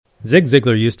Zig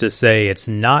Ziglar used to say, it's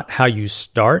not how you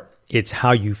start, it's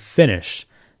how you finish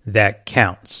that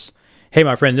counts. Hey,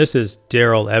 my friend, this is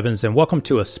Daryl Evans, and welcome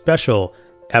to a special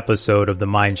episode of the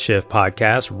Mind Shift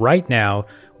podcast. Right now,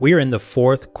 we are in the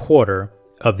fourth quarter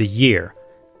of the year.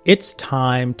 It's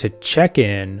time to check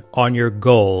in on your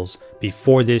goals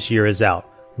before this year is out.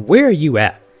 Where are you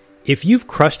at? If you've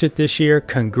crushed it this year,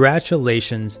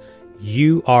 congratulations,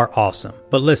 you are awesome.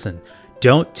 But listen,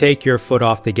 don't take your foot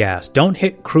off the gas. Don't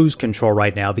hit cruise control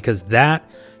right now, because that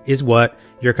is what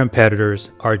your competitors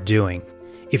are doing.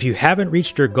 If you haven't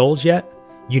reached your goals yet,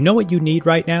 you know what you need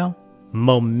right now?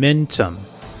 Momentum.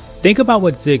 Think about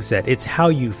what Zig said. It's how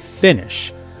you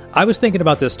finish. I was thinking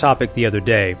about this topic the other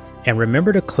day and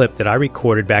remembered a clip that I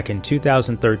recorded back in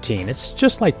 2013. It's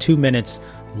just like 2 minutes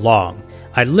long.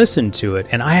 I listened to it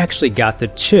and I actually got the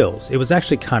chills. It was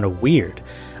actually kind of weird.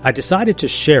 I decided to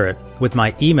share it with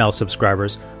my email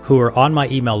subscribers who are on my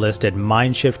email list at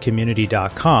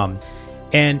mindshiftcommunity.com.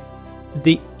 And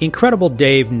the incredible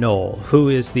Dave Knoll, who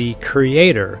is the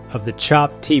creator of the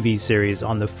Chopped TV series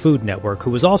on the Food Network,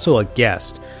 who was also a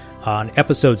guest on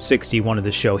episode 61 of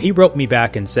the show, he wrote me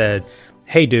back and said,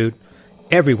 "Hey dude,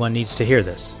 everyone needs to hear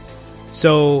this."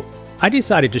 So I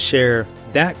decided to share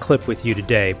that clip with you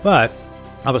today, but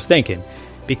I was thinking,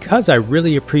 because I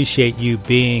really appreciate you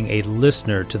being a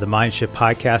listener to the Mindshift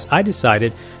podcast, I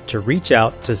decided to reach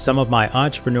out to some of my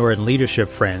entrepreneur and leadership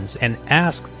friends and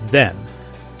ask them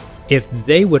if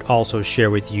they would also share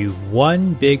with you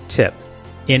one big tip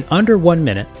in under 1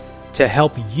 minute to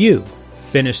help you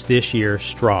finish this year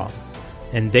strong.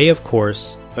 And they, of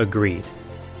course, agreed.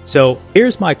 So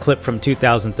here's my clip from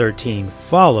 2013,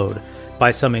 followed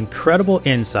by some incredible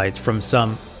insights from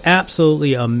some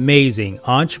absolutely amazing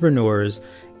entrepreneurs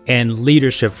and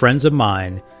leadership friends of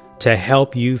mine to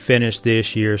help you finish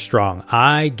this year strong.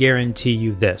 I guarantee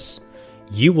you this: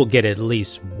 you will get at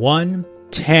least one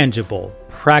tangible,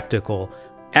 practical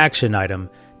action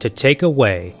item to take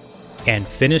away and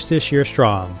finish this year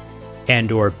strong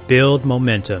and or build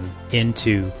momentum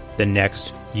into the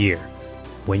next year.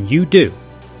 When you do,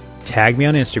 tag me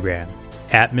on Instagram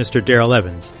at Mr. Daryl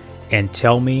Evans and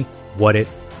tell me what it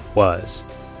was.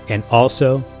 And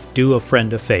also, do a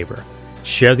friend a favor.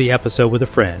 Share the episode with a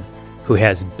friend who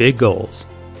has big goals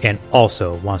and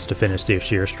also wants to finish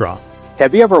this year strong.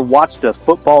 Have you ever watched a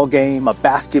football game, a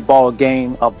basketball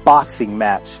game, a boxing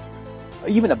match,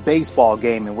 even a baseball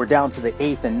game, and we're down to the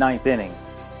 8th and 9th inning,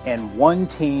 and one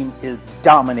team is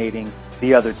dominating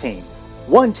the other team?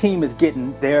 One team is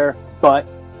getting their butt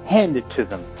handed to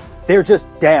them. They're just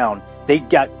down. They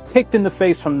got kicked in the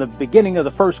face from the beginning of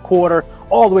the first quarter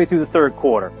all the way through the third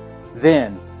quarter.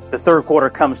 Then the third quarter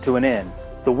comes to an end.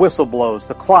 The whistle blows,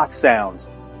 the clock sounds,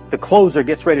 the closer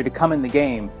gets ready to come in the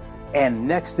game, and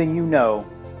next thing you know,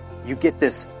 you get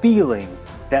this feeling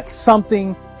that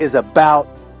something is about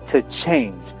to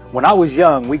change. When I was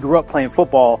young, we grew up playing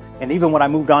football, and even when I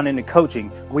moved on into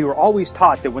coaching, we were always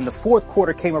taught that when the fourth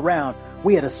quarter came around,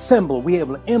 we had a symbol, we had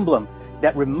an emblem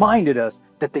that reminded us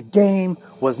that the game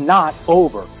was not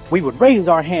over. We would raise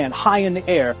our hand high in the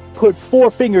air, put 4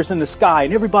 fingers in the sky,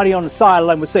 and everybody on the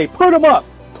sideline would say, "Put them up,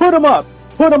 put them up,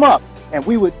 put them up." And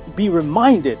we would be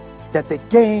reminded that the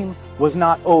game was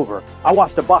not over. I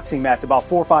watched a boxing match about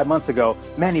 4 or 5 months ago.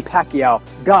 Manny Pacquiao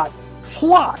got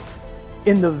clocked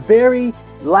in the very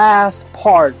last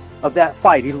part of that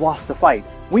fight. He lost the fight.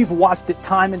 We've watched it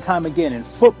time and time again in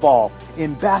football,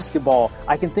 in basketball.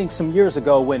 I can think some years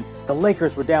ago when the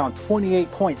Lakers were down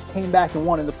 28 points, came back and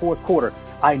won in the fourth quarter.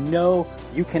 I know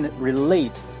you can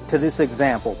relate to this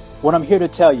example. What I'm here to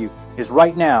tell you is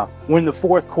right now, we're in the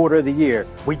fourth quarter of the year.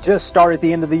 We just started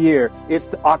the end of the year. It's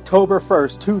October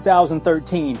 1st,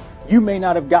 2013. You may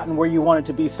not have gotten where you wanted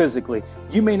to be physically.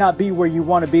 You may not be where you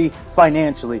want to be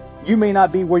financially. You may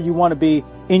not be where you want to be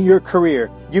in your career.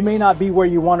 You may not be where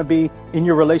you want to be in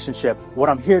your relationship. What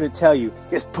I'm here to tell you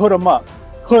is put them up,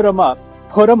 put them up,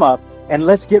 put them up, and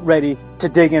let's get ready to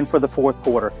dig in for the fourth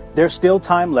quarter. There's still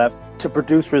time left to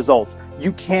produce results.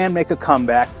 You can make a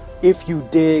comeback if you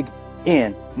dig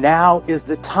in. Now is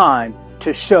the time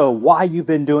to show why you've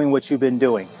been doing what you've been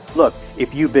doing. Look,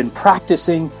 if you've been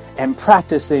practicing and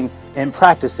practicing and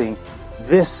practicing,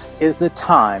 this is the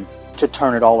time to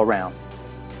turn it all around.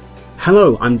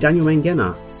 Hello, I'm Daniel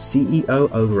Mangena,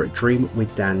 CEO over at Dream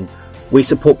with Dan. We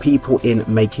support people in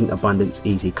making abundance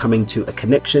easy, coming to a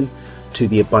connection to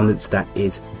the abundance that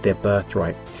is their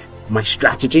birthright. My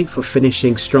strategy for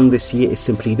finishing strong this year is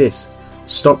simply this: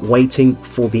 stop waiting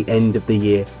for the end of the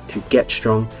year to get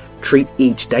strong. Treat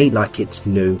each day like it's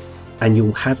new, and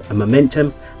you'll have a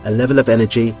momentum, a level of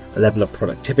energy, a level of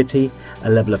productivity, a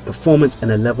level of performance,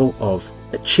 and a level of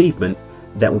achievement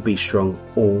that will be strong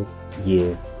all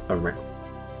year around.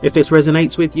 If this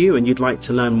resonates with you and you'd like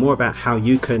to learn more about how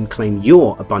you can claim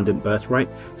your abundant birthright,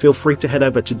 feel free to head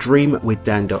over to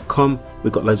dreamwithdan.com.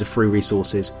 We've got loads of free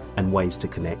resources and ways to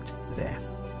connect there.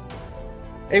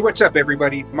 Hey, what's up,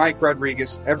 everybody? Mike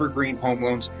Rodriguez, Evergreen Home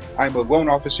Loans. I'm a loan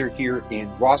officer here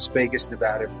in Las Vegas,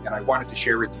 Nevada, and I wanted to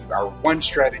share with you our one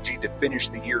strategy to finish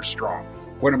the year strong.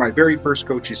 One of my very first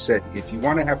coaches said, if you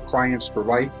want to have clients for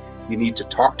life, you need to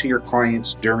talk to your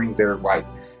clients during their life.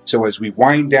 So as we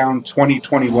wind down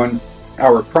 2021,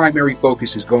 our primary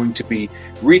focus is going to be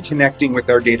reconnecting with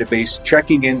our database,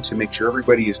 checking in to make sure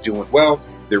everybody is doing well,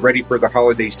 they're ready for the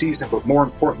holiday season, but more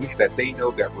importantly, that they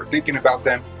know that we're thinking about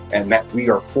them and that we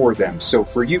are for them. So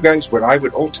for you guys, what I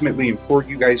would ultimately implore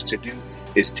you guys to do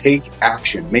is take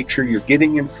action. Make sure you're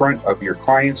getting in front of your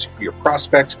clients, your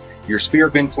prospects, your sphere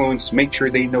of influence. Make sure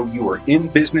they know you are in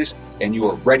business and you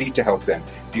are ready to help them.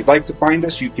 If you'd like to find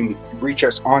us, you can reach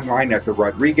us online at the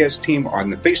Rodriguez Team on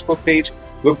the Facebook page.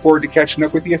 Look forward to catching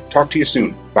up with you. Talk to you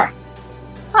soon. Bye.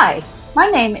 Hi, my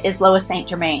name is Lois St.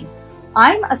 Germain.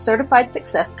 I'm a certified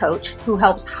success coach who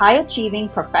helps high-achieving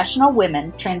professional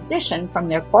women transition from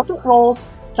their corporate roles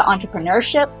to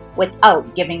entrepreneurship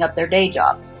without giving up their day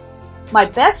job. My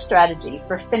best strategy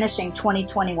for finishing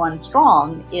 2021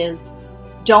 strong is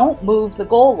don't move the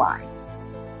goal line.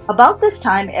 About this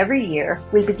time every year,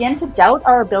 we begin to doubt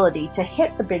our ability to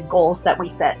hit the big goals that we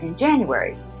set in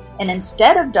January. And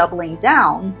instead of doubling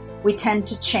down, we tend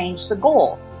to change the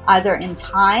goal, either in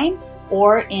time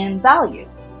or in value.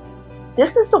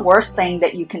 This is the worst thing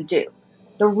that you can do.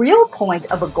 The real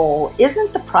point of a goal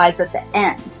isn't the prize at the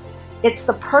end. It's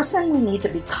the person we need to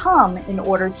become in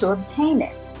order to obtain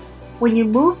it. When you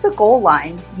move the goal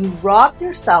line, you rob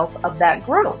yourself of that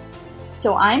growth.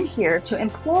 So I'm here to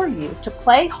implore you to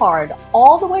play hard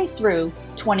all the way through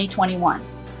 2021.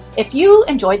 If you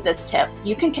enjoyed this tip,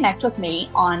 you can connect with me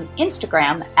on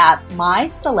Instagram at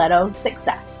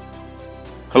MyStilettoSuccess.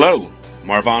 Hello,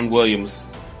 Marvon Williams,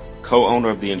 co-owner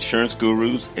of the Insurance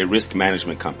Gurus, a risk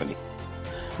management company.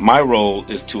 My role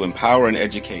is to empower and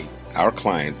educate our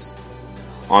clients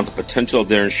on the potential of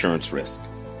their insurance risk.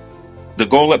 The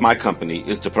goal at my company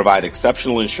is to provide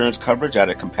exceptional insurance coverage at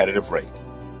a competitive rate.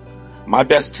 My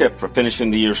best tip for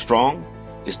finishing the year strong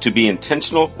is to be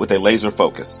intentional with a laser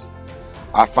focus.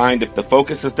 I find if the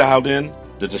focus is dialed in,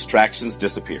 the distractions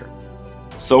disappear.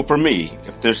 So for me,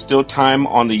 if there's still time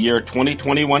on the year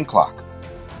 2021 clock,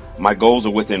 my goals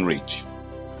are within reach.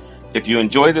 If you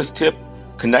enjoy this tip,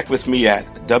 connect with me at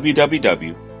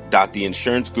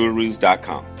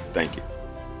www.theinsurancegurus.com. Thank you.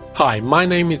 Hi, my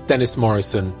name is Dennis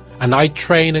Morrison, and I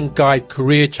train and guide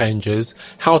career changers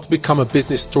how to become a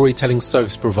business storytelling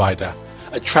service provider,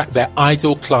 attract their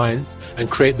ideal clients, and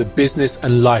create the business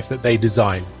and life that they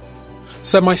design.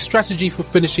 So my strategy for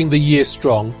finishing the year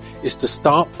strong is to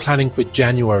start planning for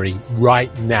January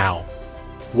right now.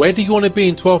 Where do you want to be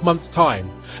in 12 months' time?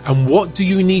 And what do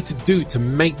you need to do to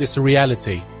make this a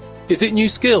reality? Is it new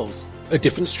skills, a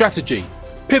different strategy,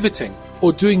 pivoting,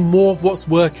 or doing more of what's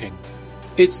working?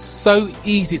 It's so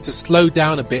easy to slow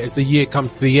down a bit as the year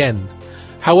comes to the end.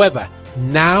 However,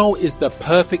 now is the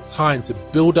perfect time to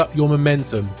build up your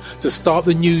momentum to start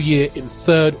the new year in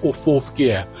third or fourth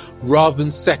gear, rather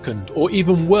than second, or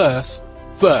even worse,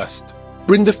 first.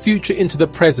 Bring the future into the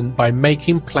present by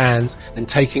making plans and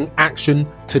taking action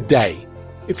today.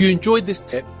 If you enjoyed this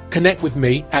tip, connect with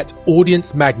me at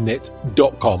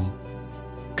audienceMagnet.com.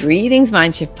 Greetings,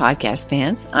 Mindshift podcast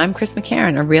fans. I'm Chris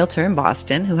McCarron, a realtor in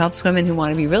Boston who helps women who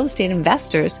want to be real estate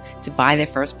investors to buy their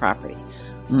first property.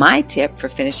 My tip for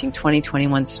finishing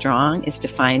 2021 strong is to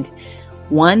find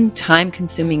one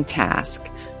time-consuming task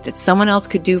that someone else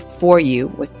could do for you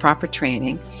with proper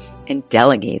training and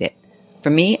delegate it. For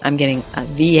me, I'm getting a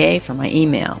VA for my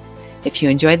email. If you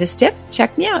enjoy this tip,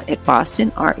 check me out at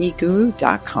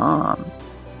bostonreguru.com.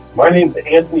 My name is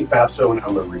Anthony Faso, and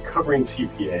I'm a recovering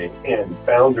CPA and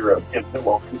founder of Infinite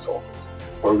Wealth Consultants,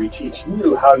 where we teach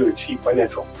you how to achieve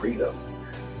financial freedom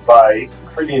by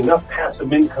creating enough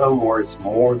passive income where it's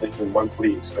more than your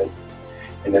monthly expenses.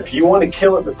 And if you want to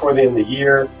kill it before the end of the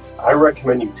year, I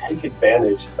recommend you take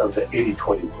advantage of the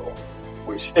 80-20 rule,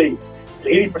 which states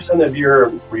 80% of your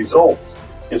results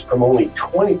is from only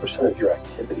 20% of your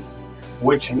activity,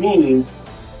 which means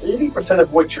 80%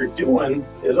 of what you're doing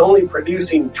is only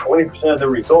producing 20% of the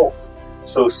results.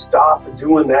 So stop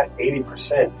doing that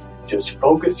 80%. Just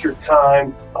focus your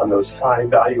time on those high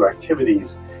value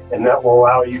activities, and that will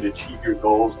allow you to achieve your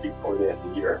goals before the end of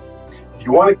the year. If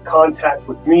you want to contact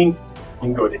with me, you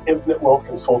can go to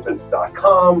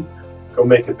infinitewealthconsultants.com. Go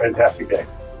make a fantastic day.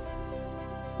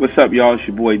 What's up, y'all? It's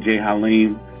your boy Jay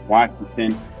Halim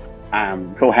Washington,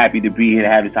 I'm so happy to be here to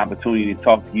have this opportunity to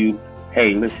talk to you.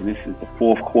 Hey, listen, this is the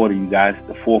fourth quarter, you guys.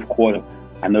 The fourth quarter.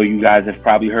 I know you guys have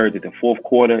probably heard that the fourth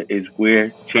quarter is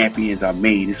where champions are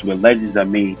made. This is where legends are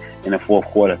made in the fourth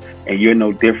quarter. And you're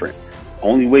no different.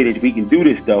 Only way that we can do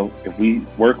this, though, if we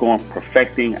work on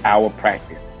perfecting our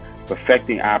practice.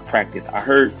 Perfecting our practice. I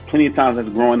heard plenty of times as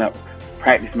growing up,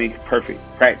 practice makes perfect.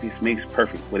 Practice makes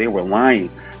perfect. Well, they were lying,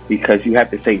 because you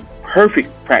have to say perfect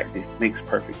practice makes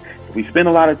perfect. If we spend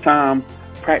a lot of time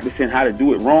practicing how to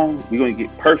do it wrong, we're going to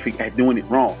get perfect at doing it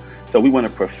wrong. So we want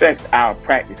to perfect our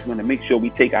practice. We want to make sure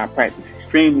we take our practice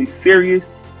extremely serious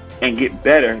and get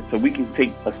better so we can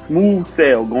take a smooth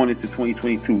sail going into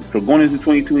 2022. So going into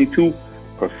 2022,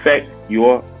 perfect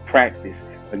your practice.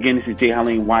 Again, this is Jay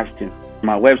Haleen Washington.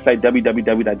 My website,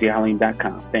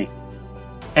 www.jayhaleen.com. Thanks.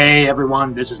 Hey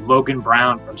everyone, this is Logan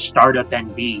Brown from Startup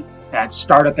NV. At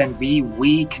Startup NV,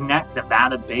 we connect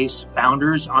Nevada-based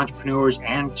founders, entrepreneurs,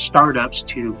 and startups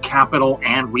to capital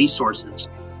and resources.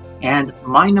 And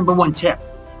my number one tip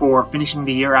for finishing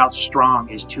the year out strong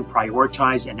is to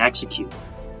prioritize and execute.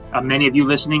 Many of you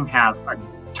listening have a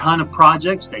ton of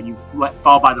projects that you let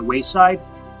fall by the wayside.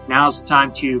 Now's the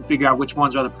time to figure out which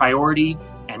ones are the priority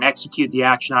and execute the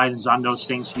action items on those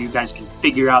things so you guys can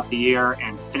figure out the year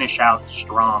and finish out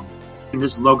strong. And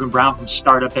this is Logan Brown from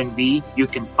Startup NV. You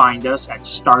can find us at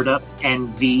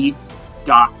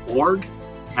startupnv.org.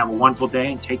 Have a wonderful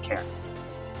day and take care.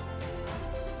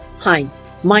 Hi,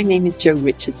 my name is Jo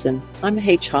Richardson. I'm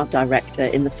a HR director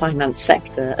in the finance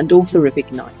sector and author of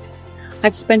Ignite.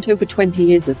 I've spent over 20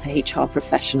 years as a HR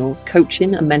professional,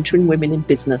 coaching and mentoring women in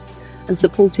business and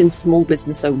supporting small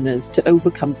business owners to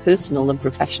overcome personal and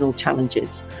professional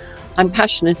challenges. I'm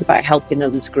passionate about helping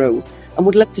others grow and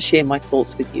would love to share my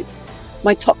thoughts with you.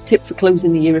 My top tip for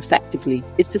closing the year effectively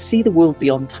is to see the world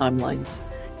beyond timelines.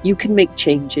 You can make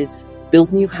changes,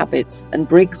 build new habits, and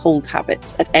break old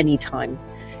habits at any time.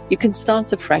 You can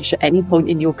start afresh at any point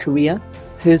in your career,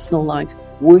 personal life,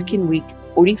 working week,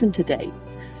 or even today.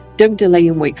 Don't delay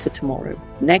and wait for tomorrow,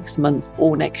 next month,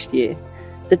 or next year.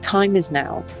 The time is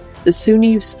now. The sooner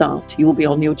you start, you will be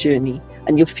on your journey,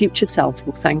 and your future self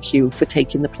will thank you for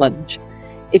taking the plunge.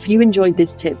 If you enjoyed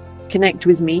this tip, connect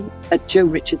with me at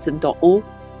jorichandson.org.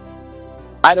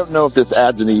 I don't know if this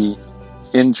adds any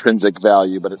intrinsic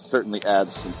value, but it certainly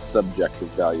adds some subjective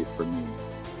value for me.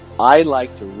 I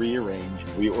like to rearrange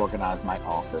and reorganize my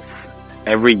office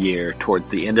every year towards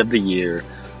the end of the year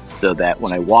so that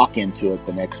when I walk into it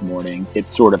the next morning, it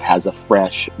sort of has a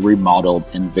fresh, remodeled,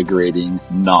 invigorating,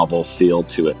 novel feel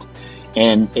to it.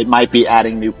 And it might be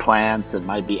adding new plants, it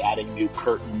might be adding new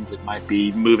curtains, it might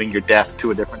be moving your desk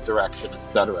to a different direction,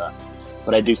 etc.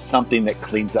 But I do something that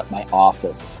cleans up my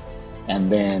office, and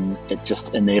then it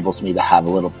just enables me to have a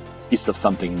little piece of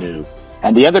something new.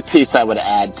 And the other piece I would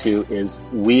add to is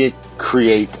we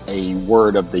create a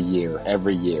word of the year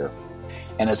every year.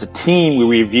 And as a team, we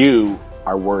review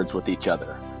our words with each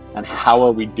other. And how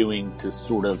are we doing to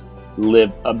sort of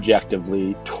live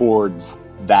objectively towards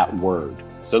that word?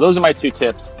 So those are my two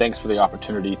tips. Thanks for the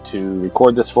opportunity to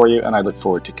record this for you, and I look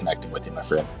forward to connecting with you, my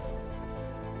friend.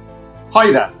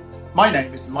 Hi there. My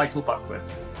name is Michael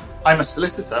Buckworth. I'm a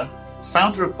solicitor,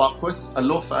 founder of Buckworth, a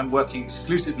law firm working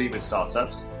exclusively with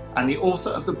startups, and the author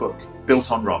of the book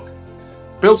Built on Rock.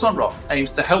 Built on Rock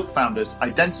aims to help founders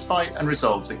identify and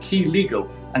resolve the key legal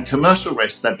and commercial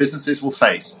risks their businesses will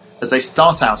face as they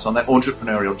start out on their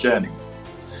entrepreneurial journey.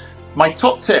 My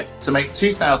top tip to make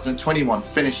 2021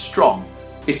 finish strong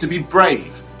is to be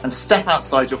brave and step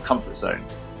outside your comfort zone.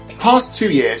 The past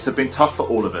 2 years have been tough for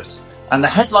all of us, and the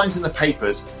headlines in the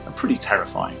papers are pretty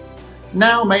terrifying.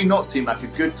 Now may not seem like a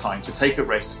good time to take a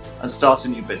risk and start a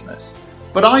new business.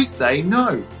 But I say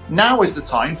no. Now is the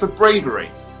time for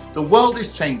bravery. The world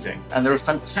is changing, and there are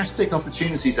fantastic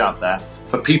opportunities out there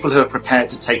for people who are prepared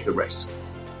to take a risk.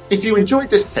 If you enjoyed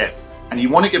this tip and you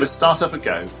want to give a startup a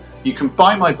go, you can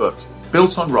buy my book,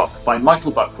 Built on Rock by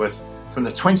Michael Buckworth, from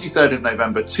the 23rd of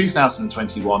November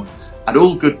 2021 at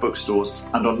all good bookstores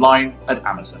and online at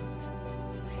Amazon.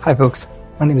 Hi folks,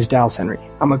 my name is Dallas Henry.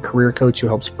 I'm a career coach who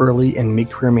helps early and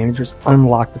mid-career managers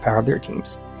unlock the power of their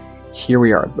teams. Here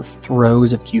we are, the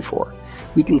throes of Q4.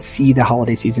 We can see the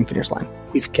holiday season finish line.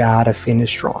 We've got to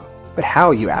finish strong. But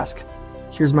how, you ask?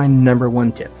 Here's my number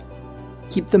one tip.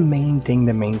 Keep the main thing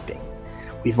the main thing.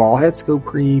 We've all had scope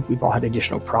creep, we've all had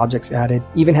additional projects added,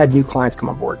 even had new clients come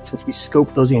on board since we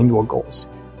scoped those annual goals.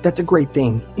 That's a great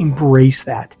thing. Embrace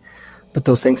that. But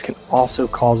those things can also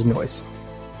cause noise.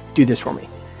 Do this for me.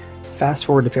 Fast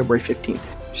forward to February 15th.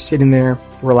 You're sitting there,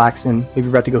 relaxing, maybe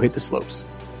about to go hit the slopes.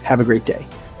 Have a great day.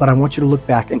 But I want you to look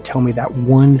back and tell me that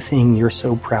one thing you're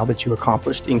so proud that you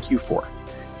accomplished in Q4.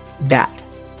 That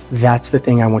That's the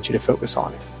thing I want you to focus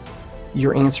on.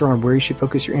 Your answer on where you should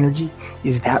focus your energy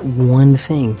is that one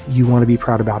thing you want to be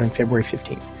proud about in February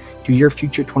 15th. Do your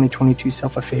future 2022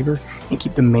 self a favor and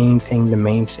keep the main thing the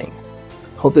main thing.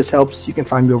 Hope this helps. You can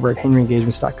find me over at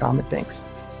henryengagements.com, and thanks.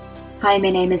 Hi,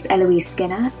 my name is Eloise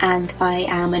Skinner, and I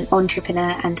am an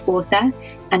entrepreneur and author,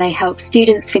 and I help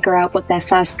students figure out what their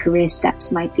first career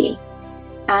steps might be.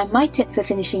 And my tip for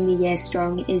finishing the year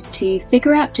strong is to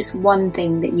figure out just one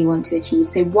thing that you want to achieve,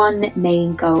 so one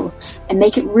main goal, and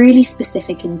make it really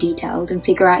specific and detailed, and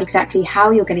figure out exactly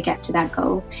how you're going to get to that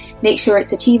goal. Make sure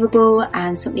it's achievable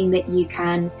and something that you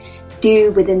can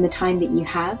do within the time that you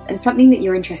have, and something that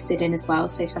you're interested in as well,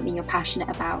 so something you're passionate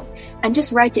about. And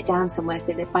just write it down somewhere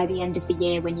so that by the end of the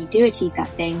year, when you do achieve that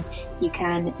thing, you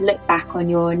can look back on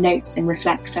your notes and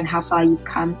reflect on how far you've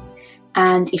come.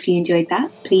 And if you enjoyed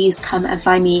that, please come and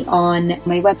find me on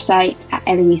my website at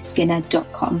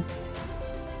eloiseskinner.com.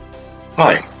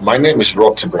 Hi, my name is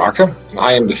Rob Ter Braake, and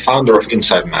I am the founder of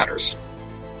Insight Matters.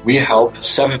 We help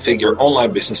 7-figure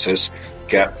online businesses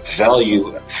get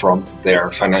value from their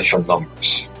financial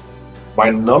numbers.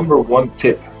 My number one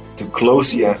tip to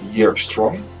close the year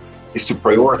strong is to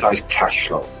prioritize cash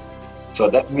flow. So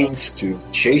that means to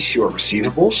chase your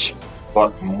receivables,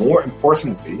 but more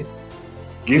importantly,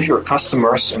 give your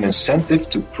customers an incentive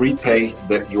to prepay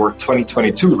your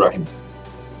 2022 revenue.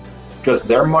 Because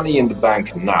their money in the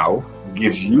bank now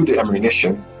gives you the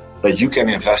ammunition that you can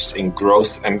invest in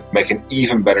growth and make an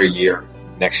even better year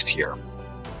next year.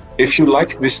 If you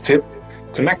like this tip,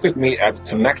 connect with me at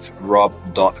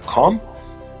connectrob.com.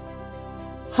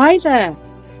 Hi there.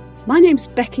 My name's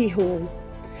Becky Hall.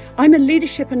 I'm a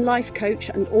leadership and life coach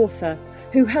and author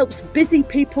who helps busy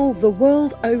people the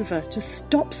world over to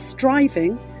stop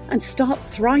striving and start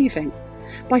thriving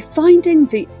by finding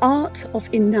the art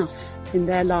of enough in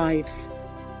their lives.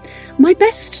 My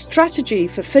best strategy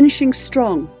for finishing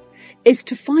strong is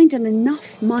to find an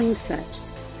enough mindset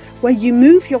where you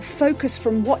move your focus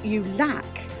from what you lack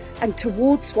and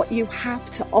towards what you have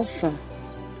to offer.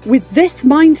 With this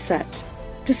mindset,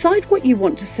 decide what you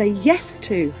want to say yes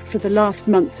to for the last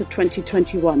months of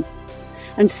 2021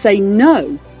 and say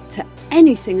no to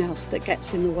anything else that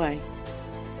gets in the way.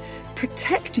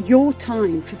 Protect your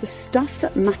time for the stuff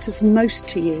that matters most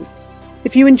to you.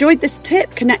 If you enjoyed this tip,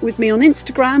 connect with me on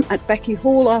Instagram at Becky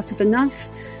Hall Art of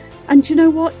Enough. And you know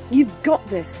what? You've got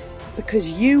this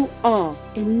because you are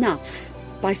enough.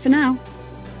 Bye for now.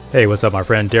 Hey, what's up, my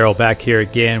friend? Daryl back here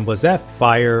again. Was that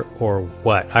fire or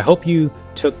what? I hope you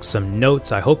took some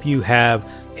notes. I hope you have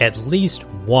at least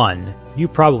one. You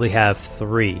probably have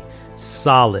 3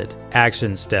 solid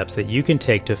action steps that you can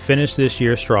take to finish this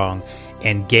year strong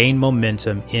and gain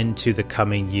momentum into the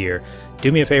coming year.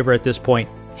 Do me a favor at this point.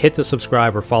 Hit the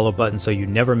subscribe or follow button so you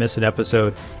never miss an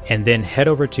episode, and then head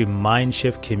over to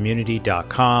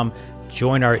mindshiftcommunity.com.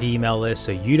 Join our email list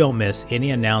so you don't miss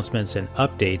any announcements and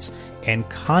updates and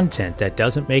content that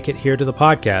doesn't make it here to the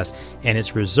podcast, and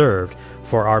it's reserved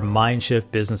for our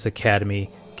Mindshift Business Academy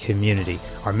community.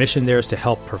 Our mission there is to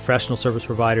help professional service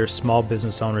providers, small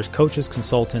business owners, coaches,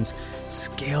 consultants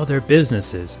scale their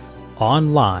businesses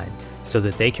online so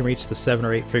that they can reach the 7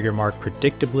 or 8 figure mark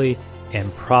predictably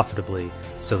and profitably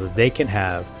so that they can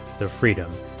have the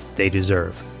freedom they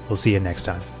deserve. We'll see you next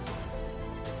time.